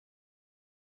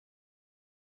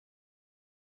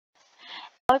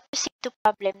proceed to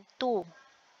problem 2.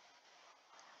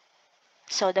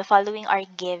 So the following are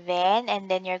given,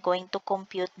 and then you're going to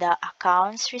compute the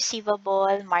accounts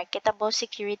receivable, marketable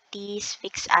securities,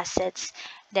 fixed assets,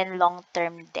 then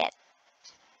long-term debt.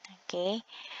 Okay,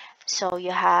 so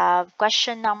you have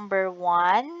question number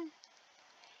 1.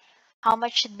 How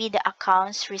much should be the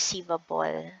accounts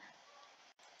receivable?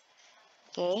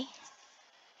 Okay,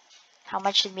 how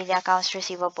much should be the accounts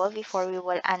receivable before we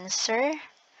will answer?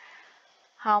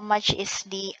 How much is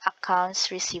the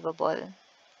accounts receivable?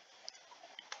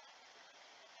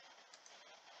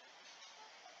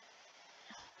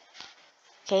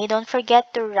 Okay, don't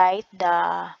forget to write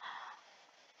the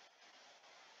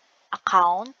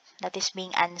account that is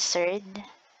being answered.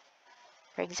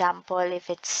 For example, if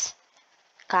it's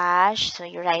cash, so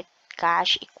you write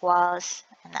cash equals.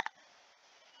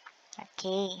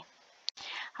 Okay.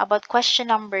 How about question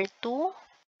number 2?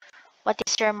 What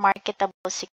is your marketable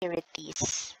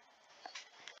securities?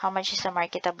 How much is the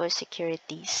marketable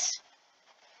securities?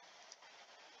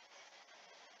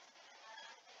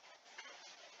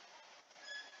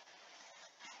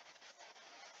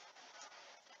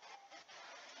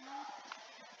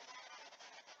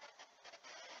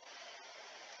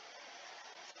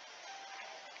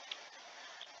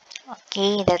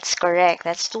 Okay, that's correct.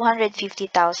 That's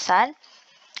 250,000.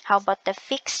 How about the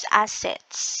fixed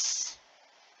assets?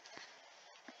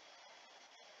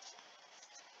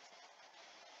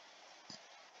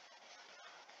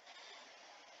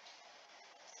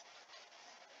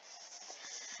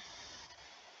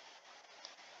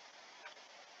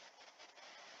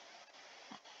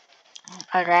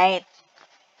 All right.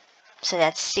 So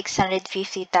that's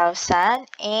 650,000,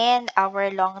 and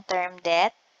our long-term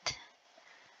debt.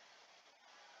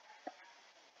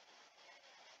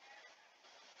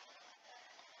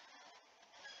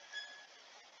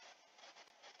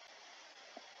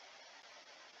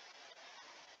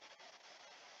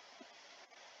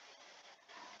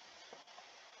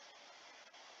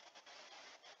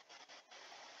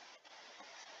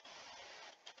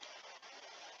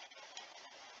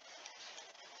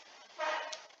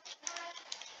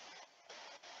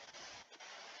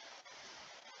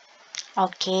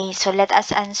 Okay, so let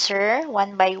us answer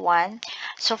one by one.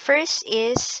 So first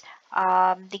is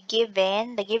the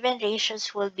given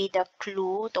ratios will be the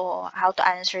clue to how to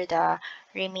answer the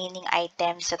remaining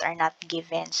items that are not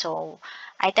given. So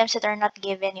items that are not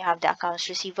given, you have the accounts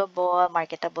receivable,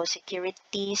 marketable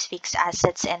securities, fixed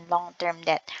assets, and long-term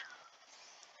debt.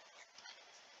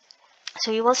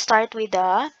 So we will start with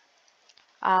the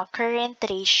current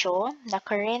ratio. The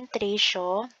current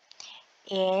ratio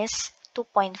is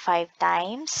 2.5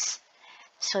 times.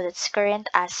 So that's current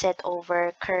asset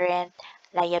over current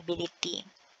liability.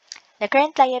 The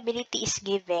current liability is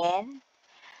given.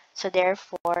 So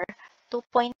therefore,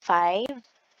 2.5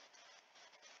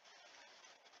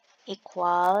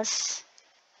 equals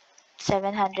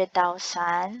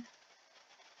 700,000.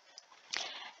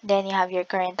 Then you have your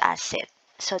current asset.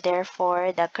 So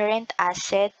therefore, the current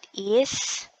asset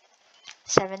is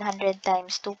 700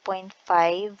 times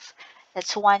 2.5.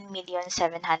 That's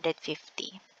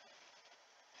 1,750,000.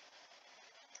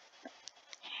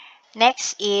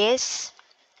 Next is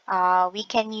we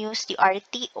can use the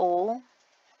RTO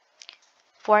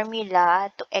formula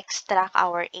to extract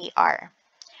our AR.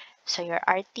 So your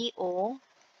RTO,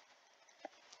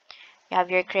 you have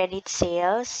your credit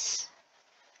sales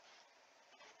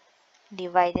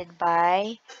divided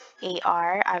by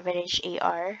AR, average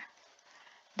AR.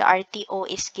 The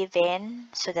RTO is given,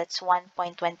 so that's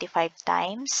 1.25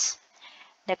 times.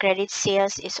 The credit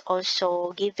sales is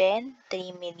also given,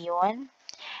 3 million.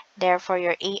 Therefore,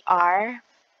 your AR,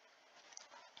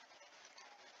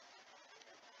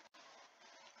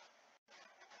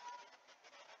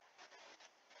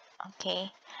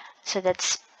 okay, so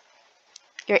that's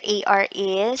your AR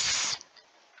is,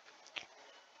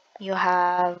 you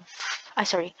have,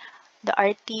 sorry, the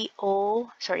RTO,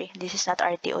 sorry, this is not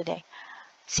RTO there,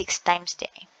 6 times there.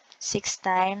 6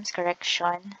 times,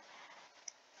 correction,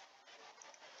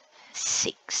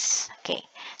 6. Okay,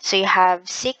 so you have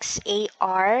 6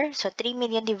 AR, so 3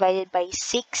 million divided by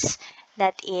 6,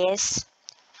 that is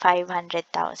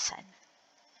 500,000.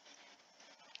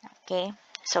 Okay,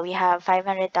 so we have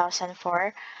 500,000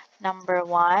 for number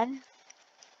 1.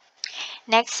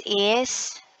 Next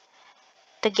is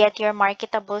to get your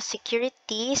marketable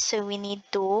securities, so we need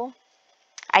to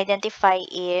identify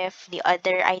if the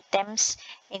other items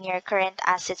in your current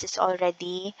assets is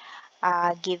already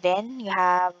given. You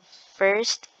have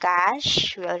first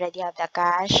cash, we already have the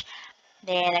cash.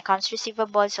 Then accounts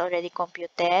receivable is already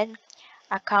computed.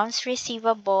 Accounts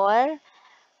receivable,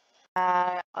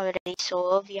 already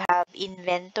solved. You have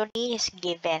inventory is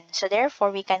given. So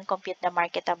therefore, we can compute the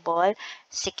marketable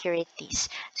securities.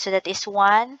 So that is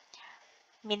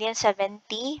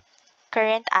 1,070,000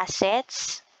 current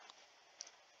assets.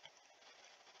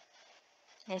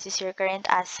 This is your current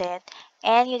asset.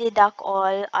 And you deduct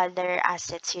all other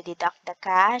assets. You deduct the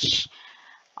cash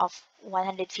of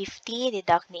 150,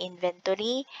 deduct the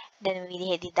inventory, then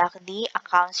we deduct the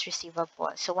accounts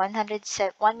receivable. So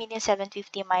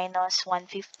 1,750,000 minus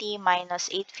 150 minus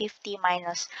 850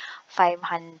 minus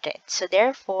 500. So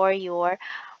therefore, your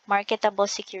marketable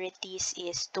securities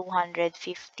is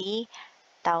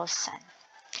 250,000.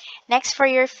 Next, for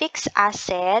your fixed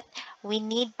asset, we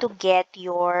need to get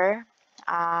your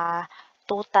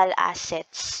total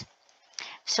assets.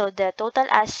 So the total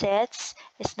assets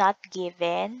is not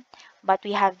given, but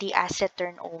we have the asset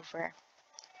turnover.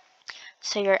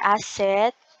 So your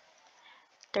asset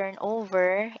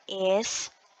turnover is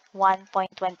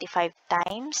 1.25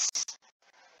 times.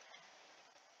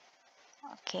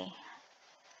 Okay.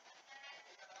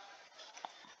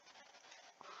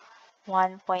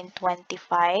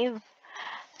 1.25.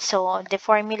 So the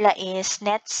formula is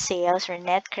net sales or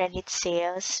net credit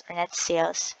sales or net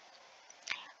sales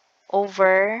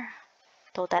over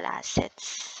total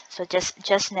assets. So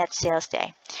just net sales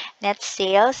there. Net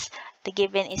sales, the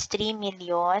given is 3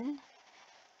 million.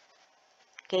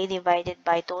 Okay, divided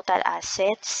by total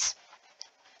assets.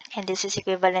 And this is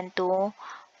equivalent to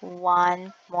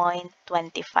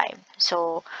 1.25.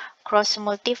 So cross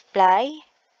multiply.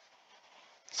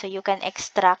 So you can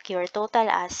extract your total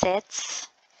assets.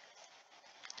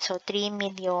 So 3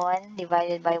 million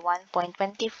divided by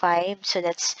 1.25. So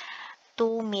that's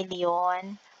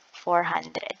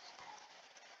 2,400,000.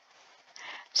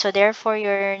 So therefore,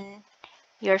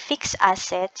 your fixed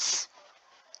assets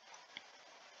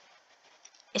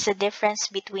is the difference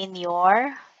between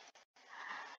your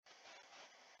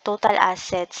total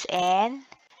assets and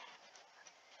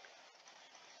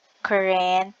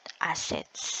current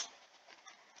assets.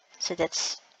 So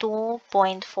that's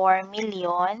 2.4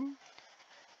 million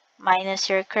minus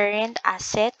your current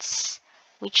assets,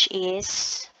 which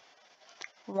is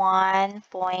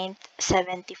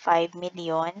 1.75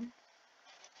 million.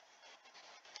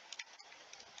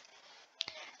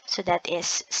 So that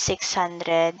is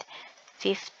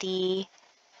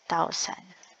 650,000.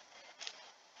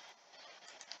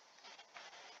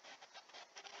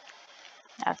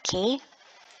 Okay.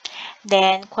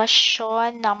 Then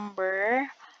question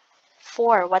number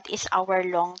 4. What is our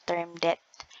long-term debt?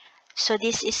 So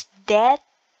this is debt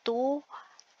to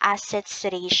assets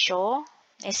ratio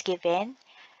is given.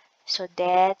 So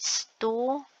debts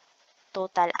to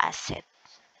total asset.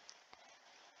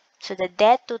 So the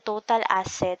debt to total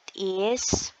asset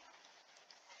is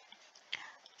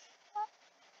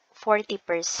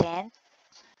 40%.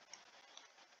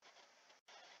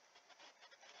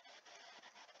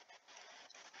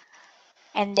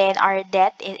 And then our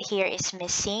debt here is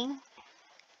missing.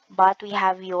 But we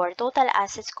have your total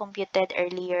assets computed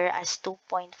earlier as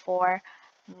 2.4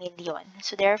 million.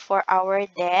 So therefore, our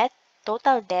debt,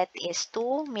 total debt is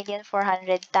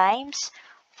 2,400,000 times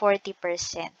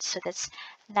 40%. So that's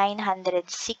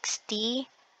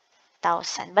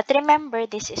 960,000. But remember,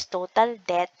 this is total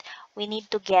debt. We need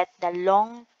to get the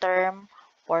long-term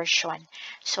portion.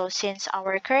 So since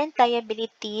our current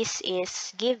liabilities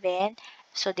is given,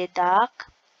 so deduct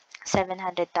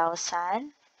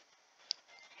 700,000.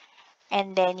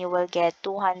 And then you will get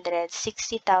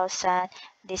 260,000.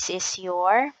 This is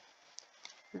your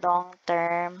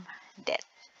long-term debt.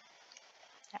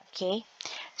 Okay,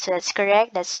 so that's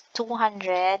correct. That's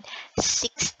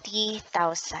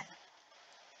 260,000.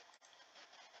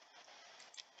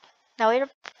 Now we'll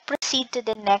proceed to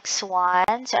the next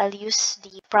one. So I'll use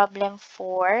the problem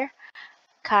 4,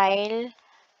 Kyle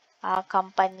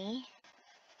Company.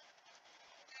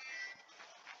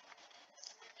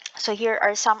 So here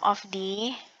are some of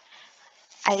the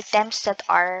items that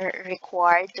are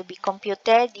required to be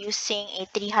computed using a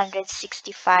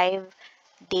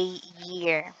 365-day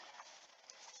year.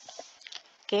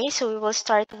 Okay, so we will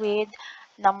start with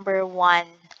number 1.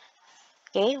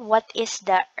 Okay, what is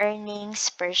the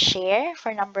earnings per share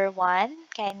for number 1?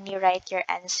 Can you write your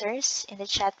answers in the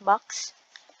chat box?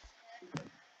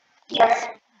 Yes.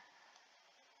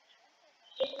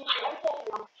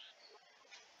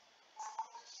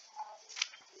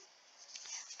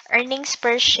 Earnings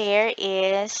per share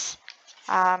is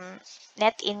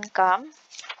net income.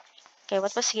 Okay,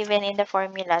 what was given in the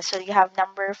formula? So you have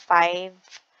number 5,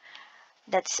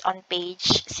 that's on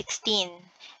page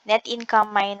 16. Net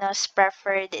income minus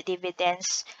preferred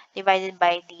dividends divided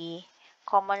by the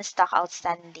common stock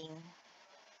outstanding.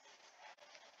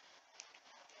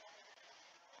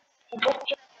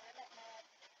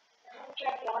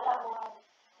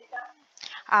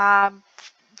 Um,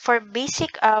 for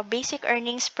basic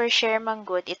earnings per share,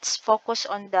 Manggod, it's focused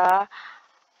on the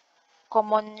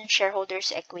common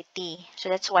shareholders equity. So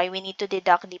that's why we need to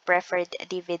deduct the preferred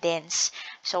dividends.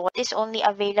 So what is only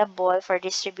available for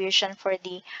distribution for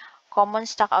the common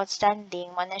stock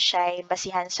outstanding, mo na siya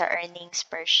basihan sa earnings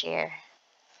per share.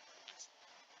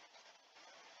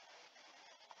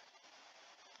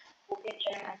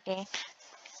 Okay.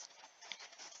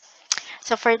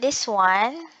 So for this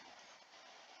one,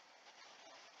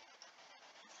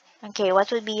 okay, what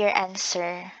would be your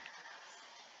answer?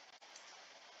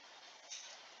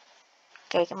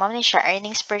 Okay, ma'am ni siya,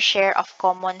 earnings per share of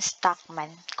common stock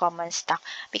man, common stock.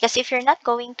 Because if you're not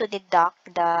going to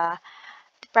deduct the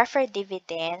preferred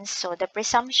dividends, so the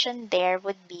presumption there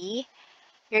would be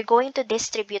you're going to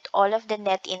distribute all of the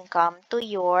net income to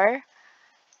your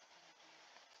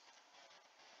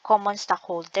common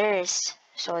stockholders.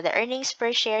 So the earnings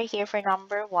per share here for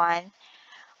number one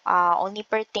only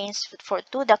pertains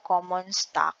to the common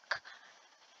stock.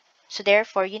 So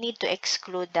therefore, you need to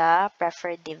exclude the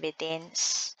preferred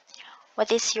dividends.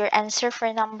 What is your answer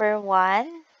for number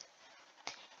one?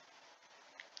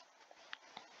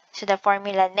 So the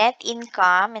formula net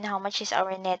income, and how much is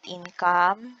our net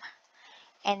income?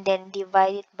 And then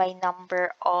divide it by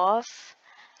number of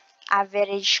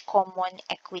average common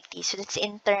equity. So that's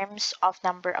in terms of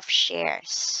number of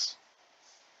shares.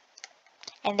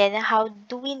 And then how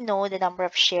do we know the number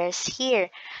of shares here?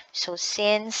 So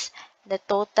since the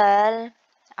total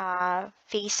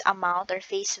face amount or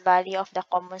face value of the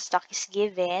common stock is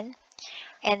given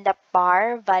and the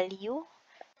par value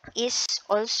is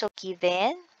also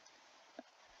given,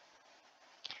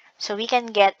 so we can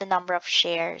get the number of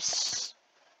shares.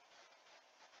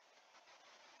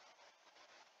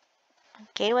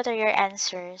 Okay, what are your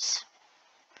answers?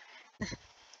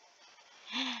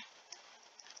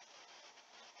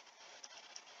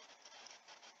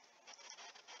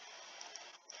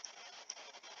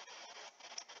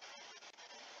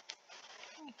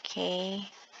 Okay,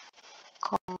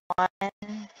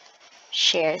 common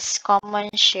shares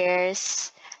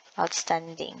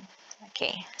outstanding.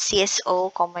 Okay,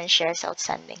 CSO, common shares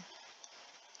outstanding.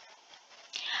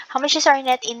 How much is our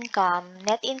net income?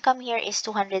 Net income here is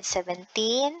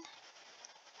 217.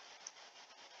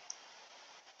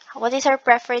 What is our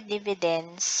preferred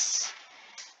dividends?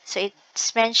 So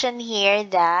it's mentioned here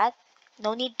that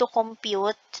no need to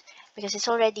compute because it's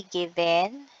already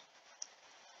given.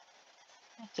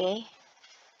 Okay.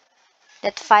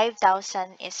 That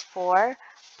 5,000 is for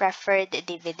preferred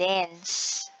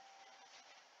dividends.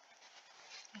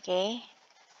 Okay.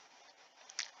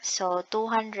 So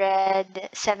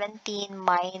 217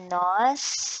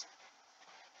 minus,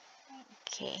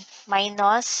 okay,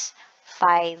 minus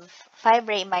 5. 5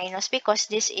 right minus because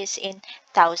this is in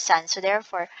thousands. So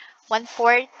therefore,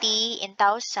 140 in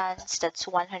thousands, that's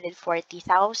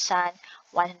 140,000,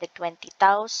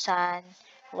 120,000,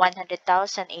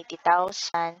 100,000,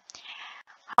 80,000.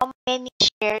 How many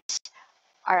shares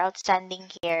are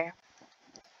outstanding here?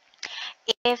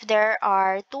 If there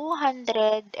are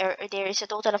 200 or there is a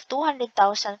total of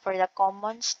 200,000 for the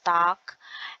common stock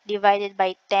divided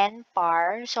by 10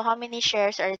 par, so how many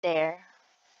shares are there?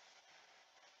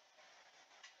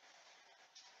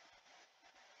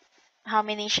 How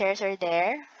many shares are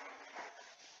there?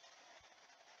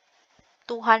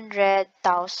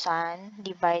 200,000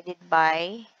 divided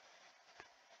by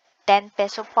 10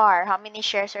 peso par. How many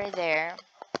shares are there?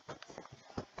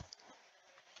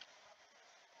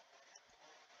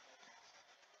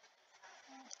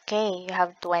 Okay, you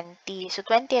have 20. So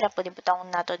 20 ra po butang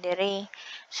nato dire.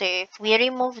 So if we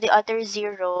remove the other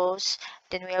zeros,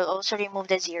 then we'll also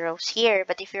remove the zeros here.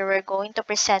 But if you were going to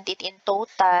present it in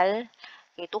total,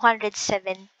 okay,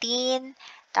 217,000.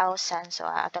 So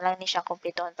ato lang ni siya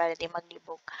kumpletoon para di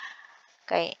maglibog.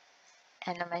 Okay,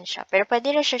 ano man siya. Pero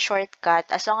pwede rin siya shortcut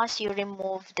as long as you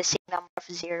remove the same number of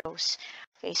zeros.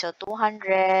 Okay, so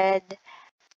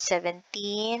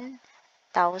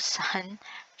 217,000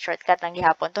 shortcut lang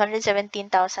gihapon.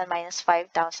 217,000 minus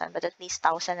 5,000 but at least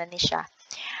 1,000 na ni siya.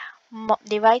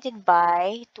 Divided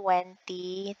by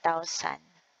 20,000.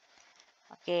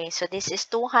 Okay, so this is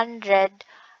 212,000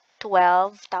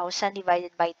 divided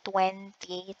by 20,000.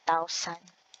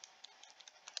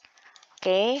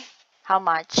 Okay, how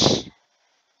much?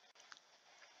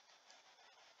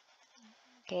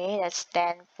 Okay, that's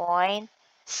 10.6.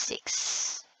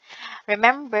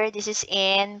 Remember, this is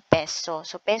in peso.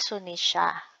 So, peso ni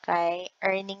siya. Kay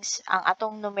earnings, ang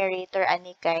atong numerator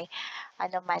ani kay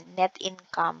ano man, net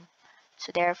income. So,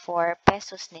 therefore,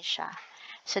 pesos ni siya.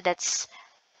 So, that's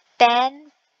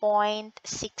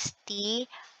 10.60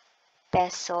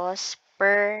 pesos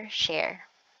per share.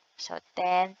 So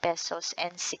 10 pesos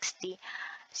and 60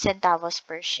 centavos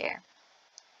per share.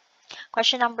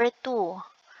 Question number 2,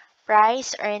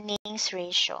 price earnings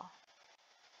ratio.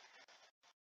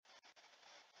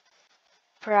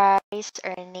 Price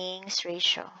earnings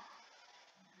ratio.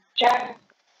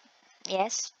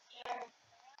 Yes?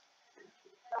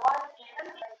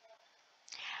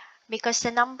 Because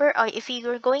the number, or if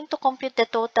you're going to compute the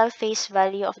total face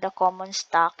value of the common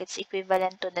stock, it's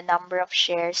equivalent to the number of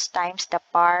shares times the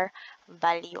par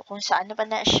value. Kung sa ano pa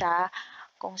na siya,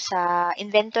 kung sa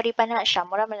inventory pa na siya,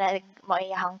 mura man na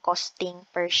maiyahang costing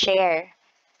per share.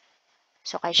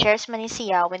 So, kay shares man ni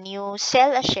siya, when you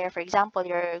sell a share, for example,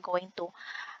 you're going to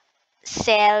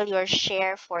sell your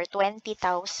share for 20,000,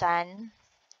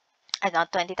 ano,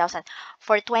 20,000,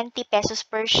 for 20 pesos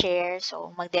per share.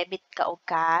 So, mag-debit ka og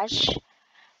cash.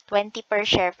 20 per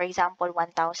share, for example,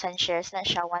 1,000 shares na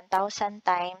siya. 1,000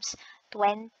 times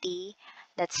 20,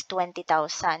 that's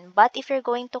 20,000. But if you're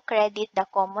going to credit the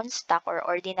common stock or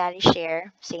ordinary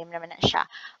share, same naman na siya.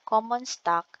 Common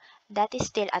stock, that is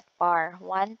still at par.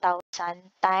 1,000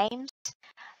 times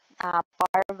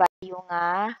par value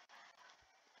nga,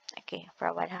 okay,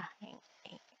 para wala,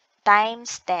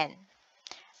 times 10.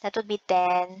 That would be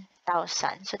 10,000.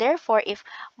 So, therefore, if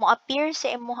mo appear sa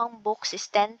imuhang books is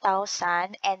 10,000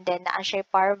 and then naa siya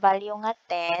par value nga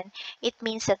 10, it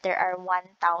means that there are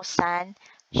 1,000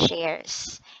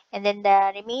 shares. And then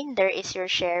the remainder is your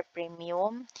share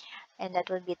premium, and that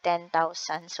would be 10,000.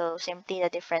 So, simply the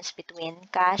difference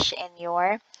between cash and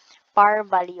your par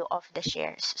value of the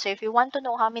shares. So, if you want to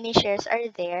know how many shares are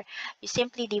there, you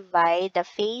simply divide the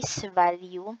face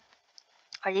value,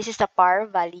 or this is the par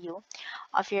value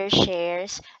of your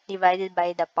shares divided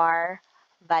by the par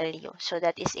value. So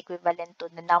that is equivalent to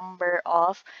the number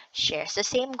of shares. The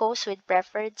same goes with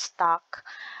preferred stock.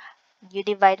 You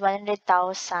divide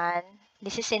 100,000,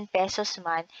 this is in pesos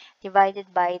man,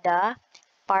 divided by the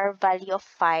par value of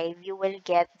 5, you will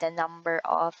get the number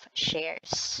of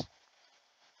shares.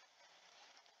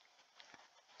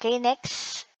 Okay,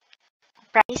 next,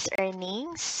 price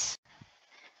earnings.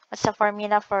 What's the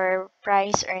formula for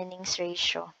price earnings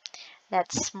ratio?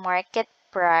 That's market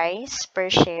price per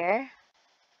share.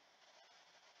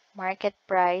 Market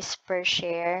price per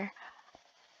share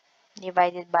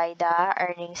divided by the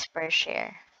earnings per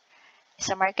share. Is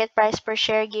the market price per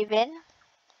share given?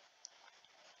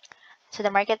 So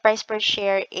the market price per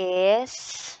share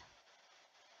is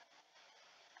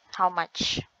how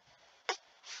much?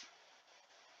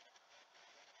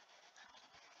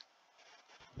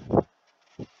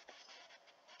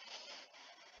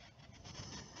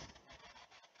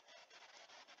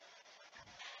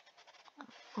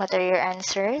 What are your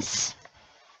answers?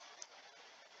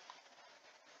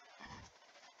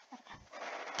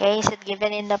 Okay, is it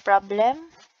given in the problem?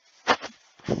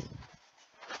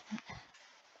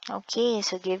 Okay,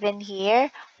 so given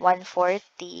here,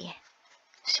 140.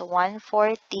 So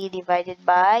 140 divided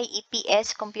by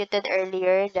EPS computed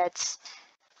earlier, that's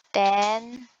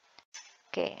 10.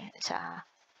 Okay, so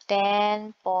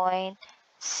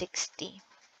 10.60.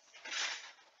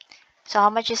 So how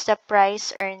much is the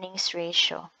price earnings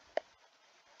ratio?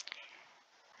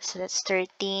 So that's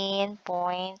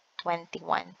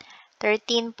 13.21.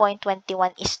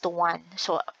 13.21 is to 1.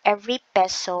 So every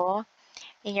peso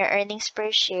in your earnings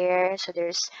per share, so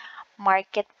there's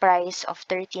market price of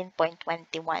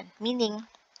 13.21, meaning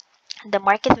the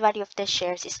market value of the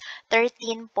shares is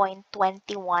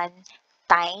 13.21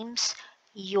 times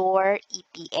your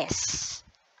EPS.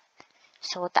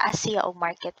 So taas siya og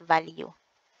market value.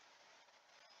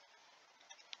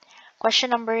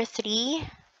 Question number 3.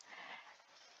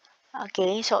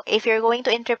 Okay, so if you're going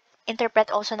to interpret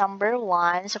also number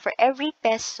 1, so for every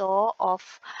peso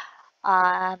of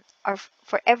or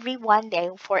for every one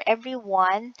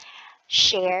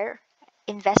share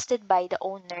invested by the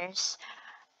owners,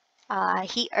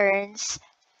 he earns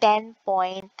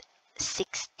 10.60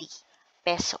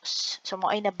 pesos. So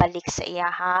mo ay nabalik sa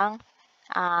iyahang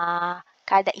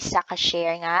kada isa ka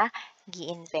share nga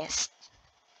gi-invest.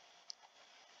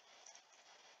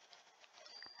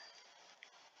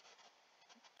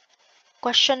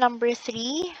 Question number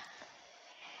 3,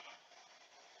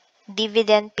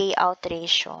 dividend payout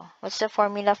ratio. What's the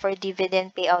formula for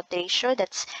dividend payout ratio?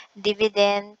 That's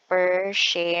dividend per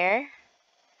share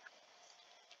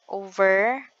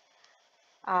over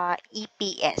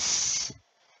EPS.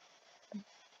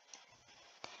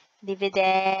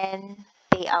 Dividend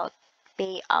payout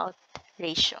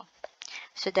ratio.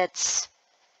 So that's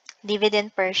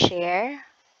dividend per share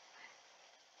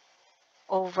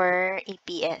over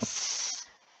EPS.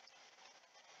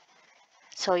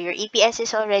 So your EPS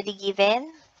is already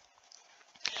given.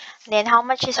 Then how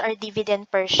much is our dividend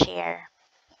per share?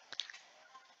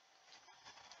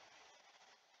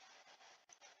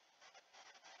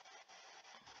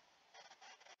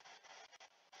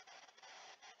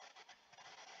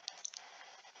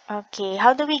 Okay,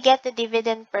 how do we get the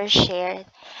dividend per share?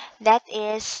 That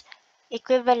is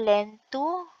equivalent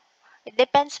to, it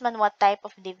depends on what type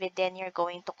of dividend you're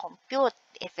going to compute.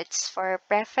 If it's for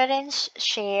preference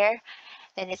share,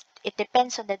 then it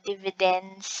depends on the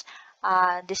dividends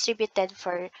distributed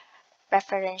for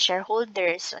preference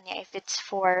shareholders. So, if it's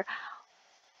for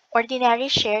ordinary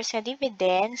shares na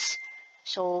dividends,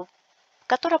 so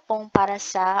katura pong para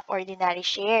sa ordinary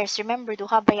shares. Remember,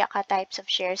 duha baya ka types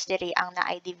of shares diri ang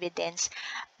naay dividends,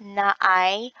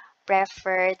 naay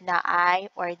preferred, naay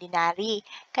ordinary.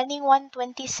 Kaning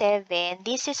 127,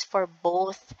 this is for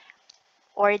both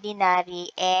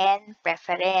ordinary and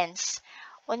preference.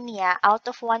 Unya, out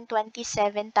of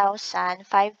 127,000, 5,000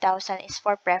 is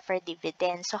for preferred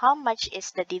dividend. So how much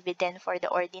is the dividend for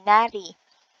the ordinary?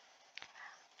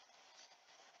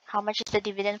 How much is the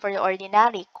dividend for the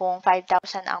ordinary kung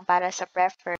 5,000 ang para sa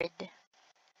preferred?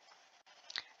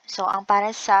 So, ang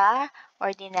para sa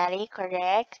ordinary,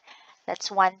 correct?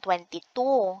 That's 122.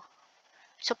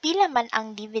 So, pila man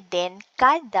ang dividend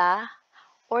kada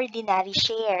ordinary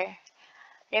share?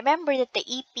 Remember that the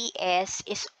EPS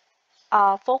is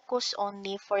focus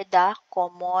only for the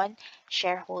common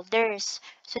shareholders.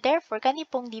 So therefore, kani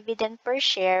pong dividend per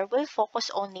share will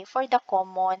focus only for the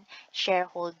common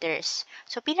shareholders.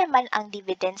 So pila man ang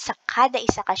dividend sa kada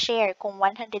isa ka share kung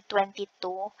 122,000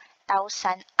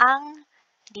 ang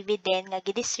dividend nga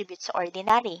gidistribute sa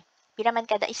ordinary. Pila man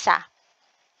kada isa?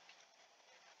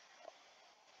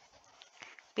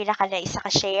 Pila kada isa ka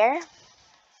share?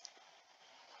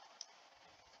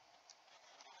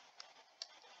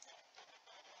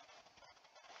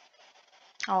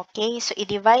 Okay, so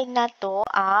i-divide na to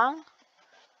ang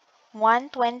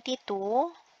 122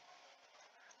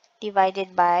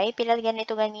 divided by, pila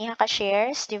ganito ganiha ka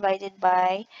shares, divided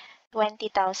by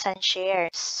 20,000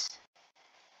 shares.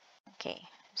 Okay,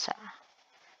 so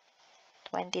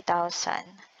 20,000.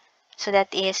 So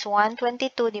that is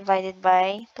 122 divided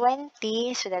by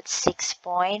 20, so that's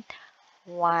 6.1.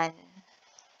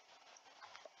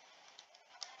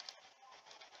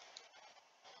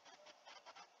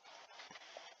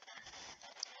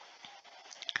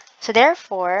 So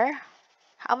therefore,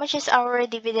 how much is our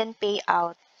dividend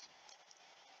payout?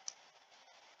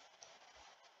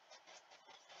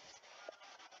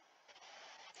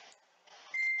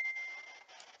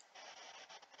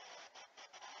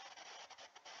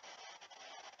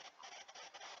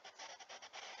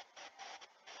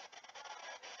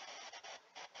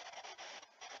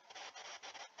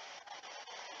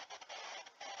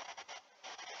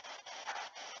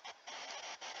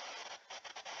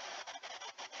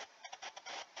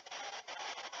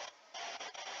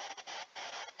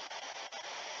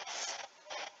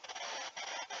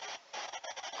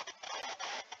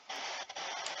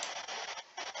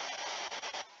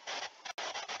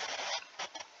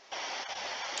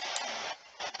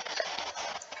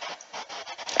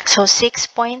 So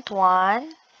 6.1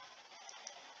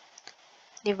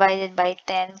 divided by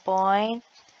 10.60.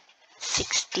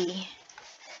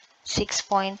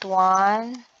 6.1,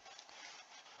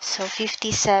 so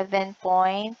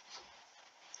 57.55%.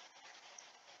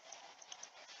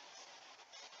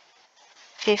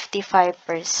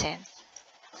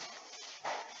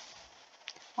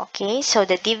 Okay, so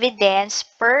the dividends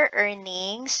per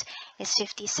earnings is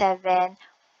 57.55%.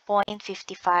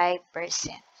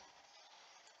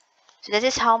 So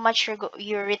this is how much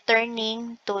you're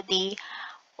returning to the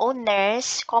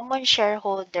owners, common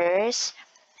shareholders,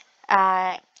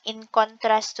 in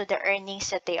contrast to the earnings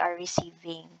that they are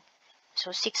receiving. So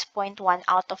 6.1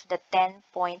 out of the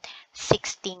 10.60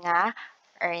 nga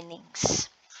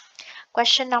earnings.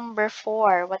 Question number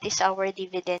 4, what is our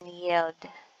dividend yield?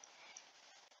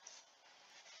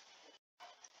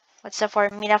 What's the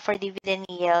formula for dividend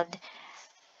yield?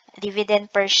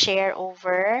 Dividend per share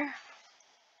over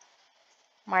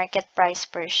market price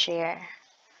per share.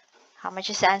 How much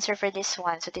is the answer for this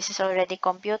one? So this is already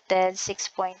computed.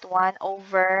 6.1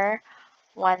 over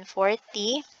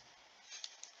 140.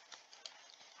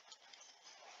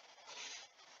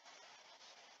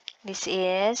 This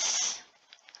is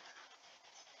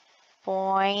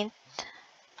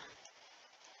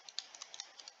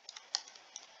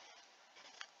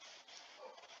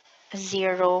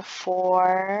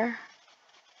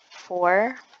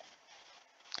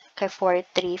Okay,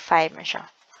 435 na siya.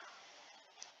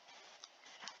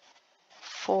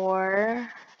 4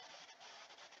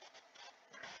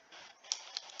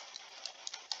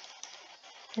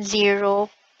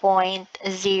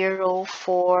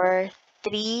 0.04357.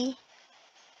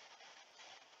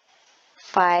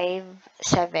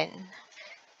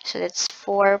 So that's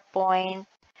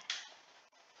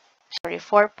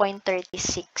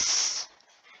 4.36.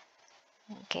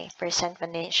 Okay, percent pa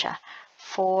din siya.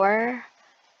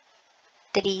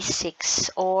 436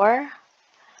 or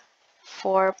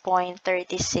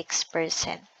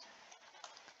 4.36%.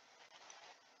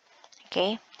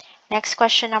 Okay. Next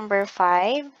question number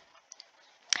 5.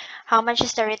 How much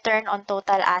is the return on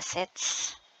total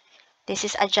assets? This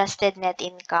is adjusted net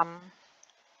income.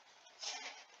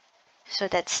 So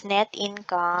that's net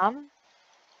income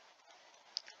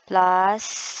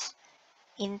plus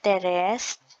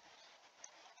interest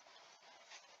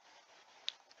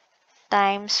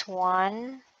times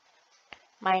 1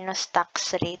 minus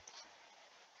tax rate.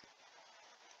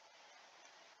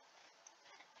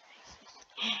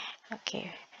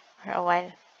 Okay, for a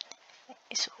while.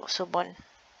 Subon.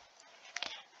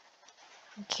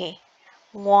 Okay.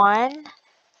 1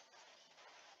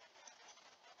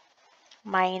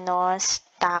 minus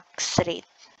tax rate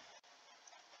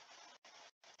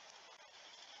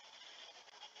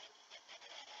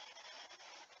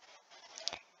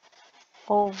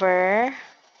over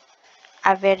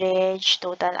average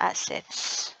total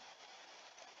assets.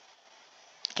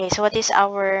 Okay, so what is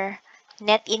our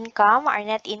net income? Our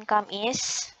net income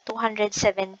is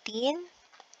 217.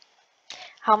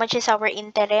 How much is our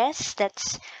interest?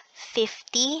 That's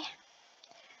 50.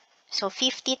 So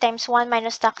 50 times 1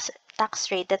 minus tax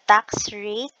rate. The tax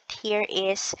rate here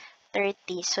is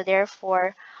 30. So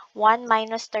therefore, 1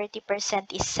 minus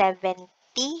 30% is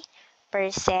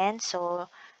 70%. So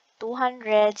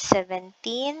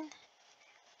 217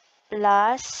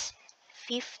 plus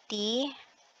 50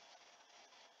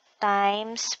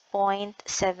 times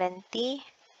 0.70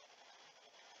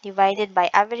 divided by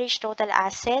average total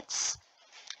assets.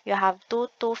 You have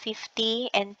 2,250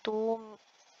 and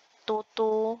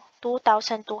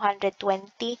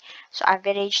 2,220. So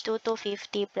average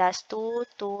 2,250 plus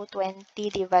 2,220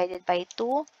 divided by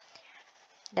 2.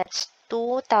 That's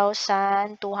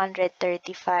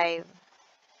 2,235.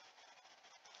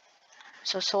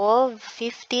 So solve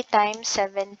 50 times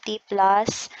 70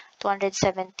 plus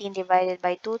 217 divided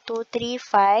by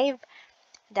 2,235.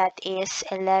 That is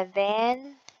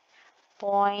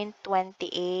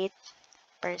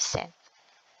 11.28%.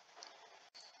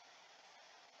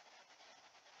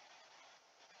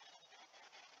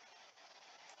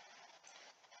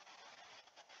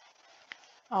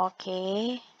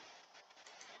 Okay.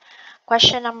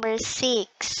 Question number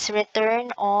 6.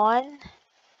 Return on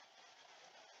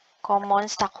common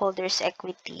stockholders'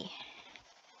 equity.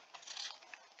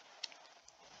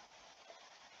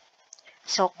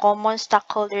 So, common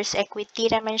stockholders' equity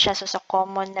naman siya. So, sa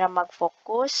common na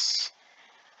mag-focus.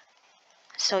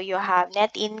 So, you have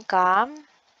net income.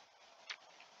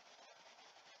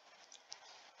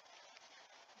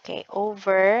 Okay,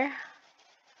 over.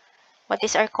 What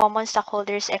is our common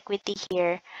stockholders' equity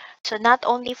here? So, not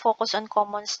only focus on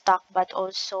common stock, but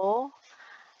also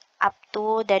up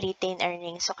to the retained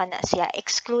earnings. So, kana siya,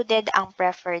 excluded ang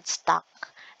preferred stock.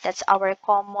 That's our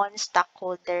common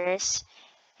stockholders'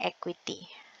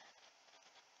 equity.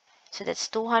 So, that's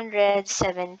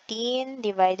 217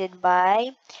 divided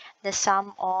by the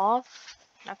sum of,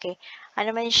 okay,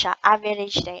 ano man siya,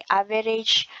 average na.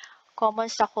 Average common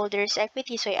stockholders'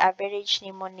 equity. So, i-average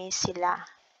ni mo ni sila.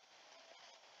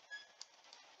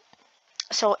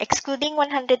 So, excluding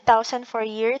 100,000 for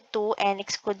year 2 and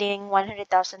excluding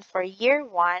 100,000 for year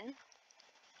 1.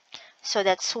 So,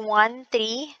 that's 1,300,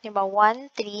 diba?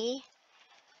 1,300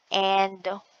 and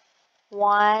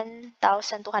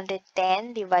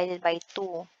 1,210 divided by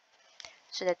 2.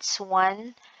 So, that's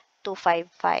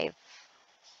 1,255.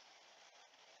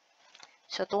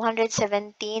 So,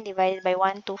 217 divided by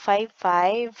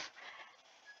 1,255,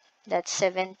 that's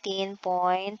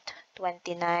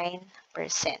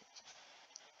 17.29%.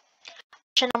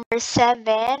 Question number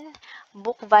 7,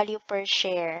 book value per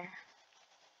share.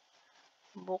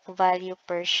 Book value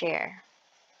per share.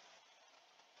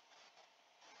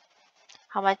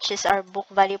 How much is our book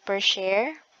value per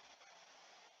share?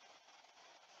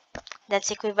 That's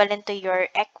equivalent to your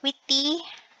equity.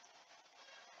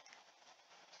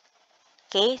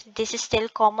 Okay, this is still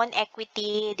common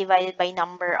equity divided by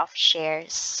number of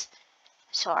shares.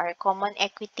 So our common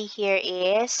equity here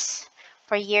is,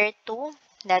 for year 2,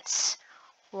 that's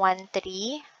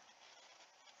 1,300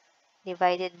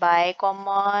 divided by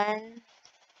common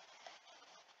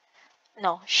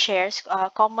shares,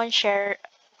 common shares,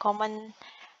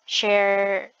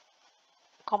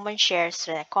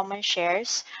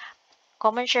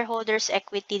 common shareholders'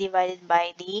 equity divided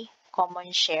by the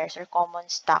common shares or common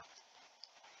stock.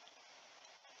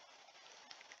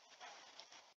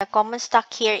 The common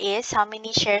stock here is, how many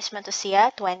shares man to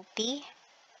siya? 20,000.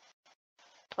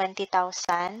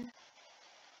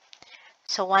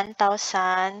 So,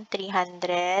 1,300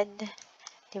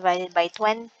 divided by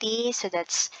 20, so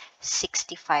that's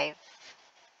 65.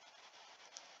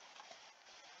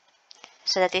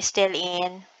 So, that is still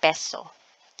in peso.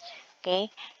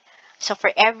 Okay? So,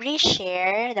 for every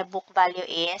share, the book value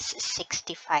is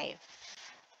 65.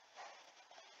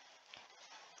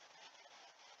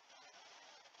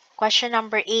 Question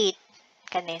number 8.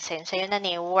 Kanisin. So, yun na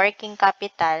ni, working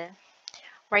capital.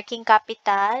 Working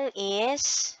capital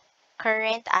is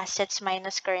current assets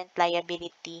minus current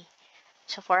liability.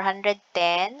 So, 410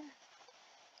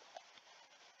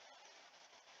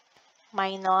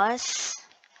 minus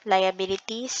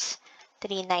liabilities,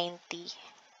 390.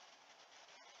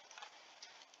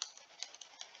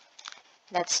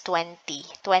 That's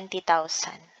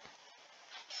 20,000.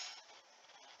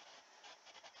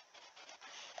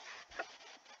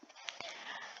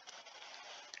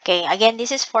 Okay, again,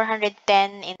 this is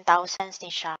 410 in thousands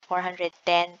ni siya.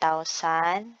 410,000,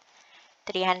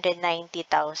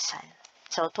 390,000.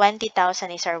 So,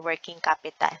 20,000 is our working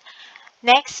capital.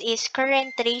 Next is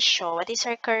current ratio. What is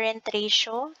our current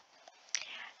ratio?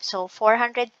 So,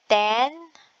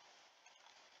 410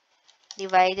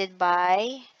 divided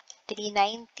by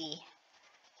 390.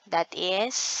 That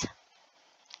is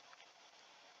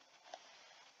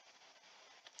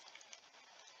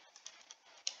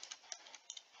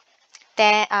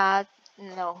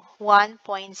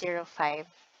 1.05.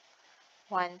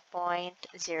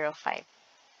 1.05.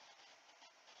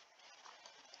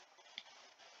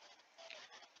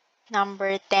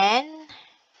 Number 10,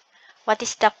 what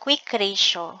is the quick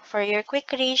ratio? For your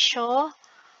quick ratio,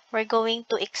 we're going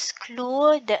to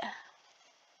exclude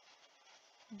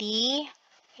the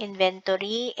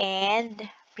inventory and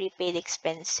prepaid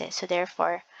expenses. So,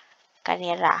 therefore,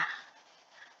 kanira.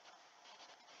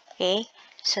 Okay?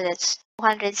 So, that's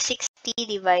 260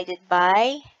 divided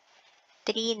by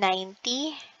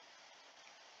 390.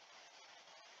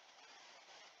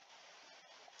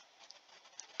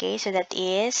 Okay, so that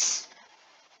is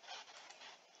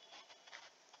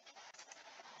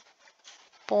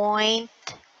 0.66.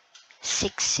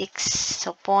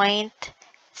 So,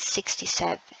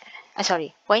 0.67.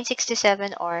 Sorry,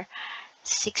 0.67 or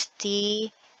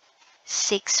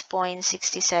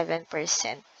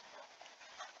 66.67%.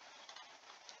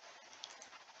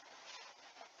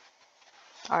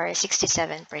 Or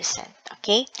 67%.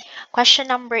 Okay? Question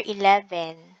number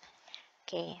 11.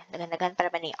 Okay, dagan-dagan para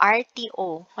ba ni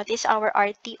RTO. What is our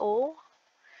RTO?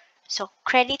 So,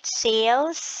 credit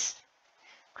sales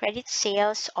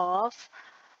of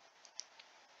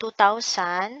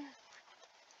 2,000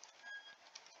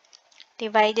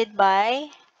 divided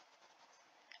by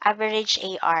average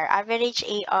AR. Average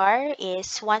AR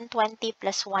is 120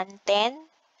 plus 110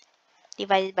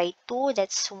 divided by 2.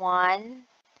 That's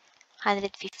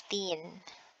 115.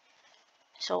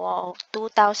 So,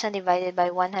 2,000 divided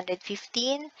by 115,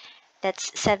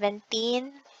 that's 17.39.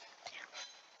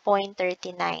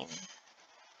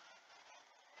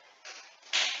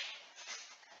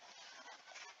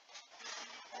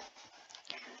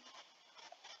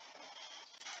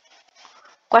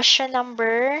 Question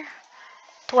number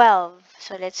 12.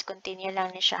 So, let's continue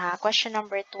lang ni siya ha. Question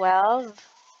number 12.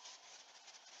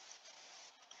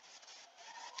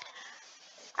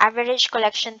 Average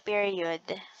collection period.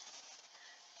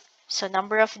 So,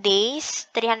 number of days,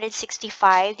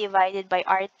 365 divided by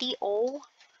RTO.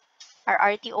 Our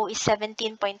RTO is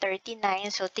 17.39.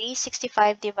 So,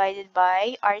 365 divided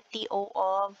by RTO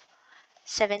of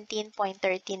 17.39.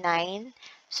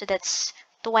 So, that's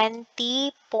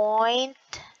 20.99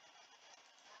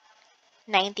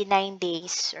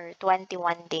 days or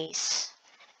 21 days.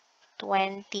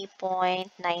 20.99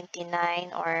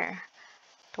 or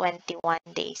 21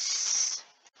 days.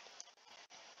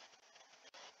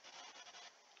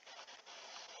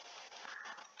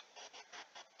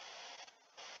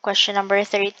 Question number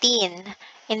 13.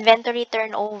 Inventory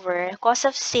turnover. Cost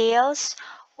of sales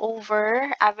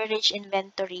over average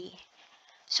inventory.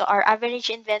 So, our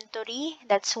average inventory,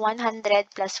 that's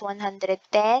 100 plus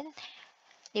 110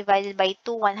 divided by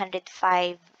 2,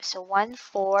 105. So,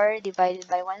 14 divided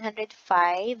by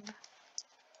 105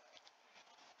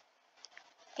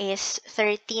 is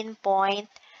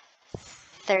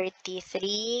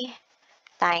 13.33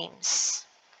 times.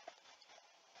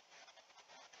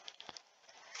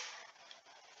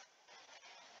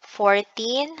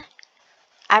 14,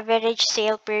 average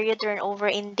sale period turnover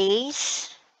in days.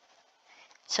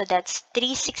 So that's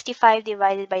 365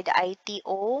 divided by the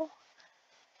ITO.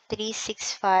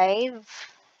 365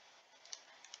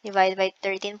 divided by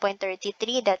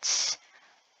 13.33, that's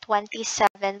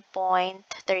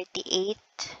 27.38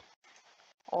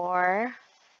 or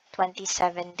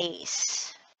 27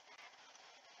 days.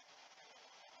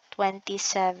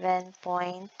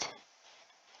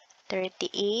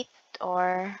 27.38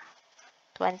 or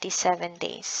 27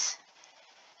 days.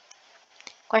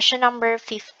 Question number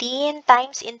 15,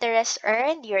 times interest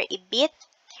earned, your EBIT.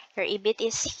 Your EBIT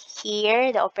is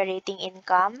here, the operating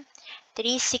income.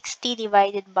 360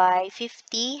 divided by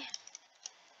 50.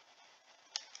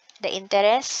 The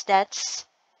interest, that's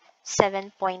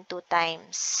 7.2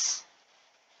 times.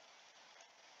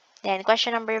 Then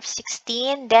question number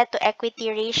 16, debt to equity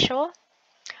ratio.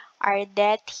 Our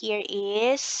debt here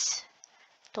is,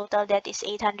 total debt is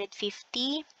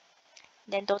 850.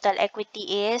 Then total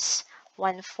equity is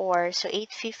 1/4. So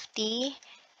 850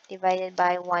 divided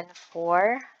by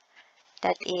 1/4,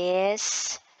 that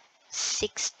is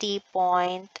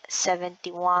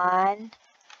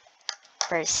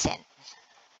 60.71%.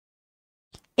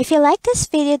 If you like this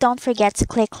video, don't forget to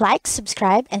click like,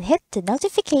 subscribe, and hit the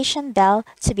notification bell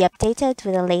to be updated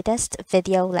with the latest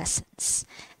video lessons.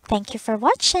 Thank you for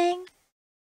watching!